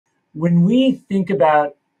When we think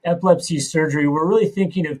about epilepsy surgery, we're really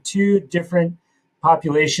thinking of two different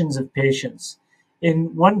populations of patients.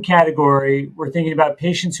 In one category, we're thinking about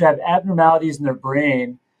patients who have abnormalities in their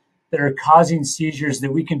brain that are causing seizures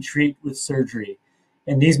that we can treat with surgery.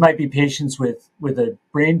 And these might be patients with a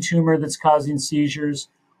brain tumor that's causing seizures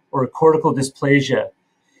or cortical dysplasia.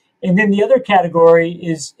 And then the other category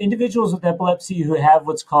is individuals with epilepsy who have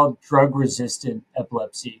what's called drug-resistant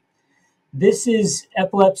epilepsy. This is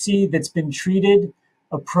epilepsy that's been treated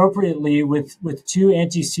appropriately with two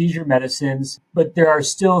anti-seizure medicines, but there are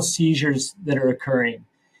still seizures that are occurring.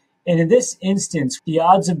 And in this instance, the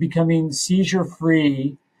odds of becoming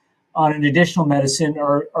seizure-free on an additional medicine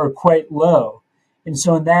are quite low. And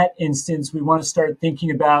so in that instance, we want to start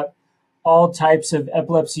thinking about all types of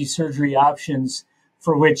epilepsy surgery options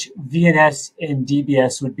for which VNS and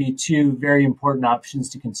DBS would be two very important options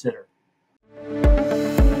to consider.